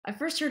I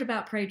first heard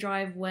about Prey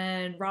Drive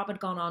when Rob had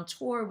gone on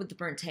tour with the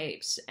Burnt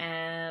Tapes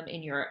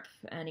in Europe,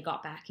 and he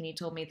got back and he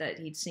told me that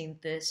he'd seen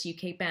this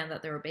UK band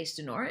that they were based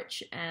in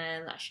Norwich,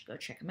 and I should go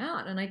check them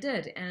out, and I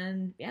did,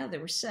 and yeah, they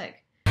were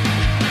sick.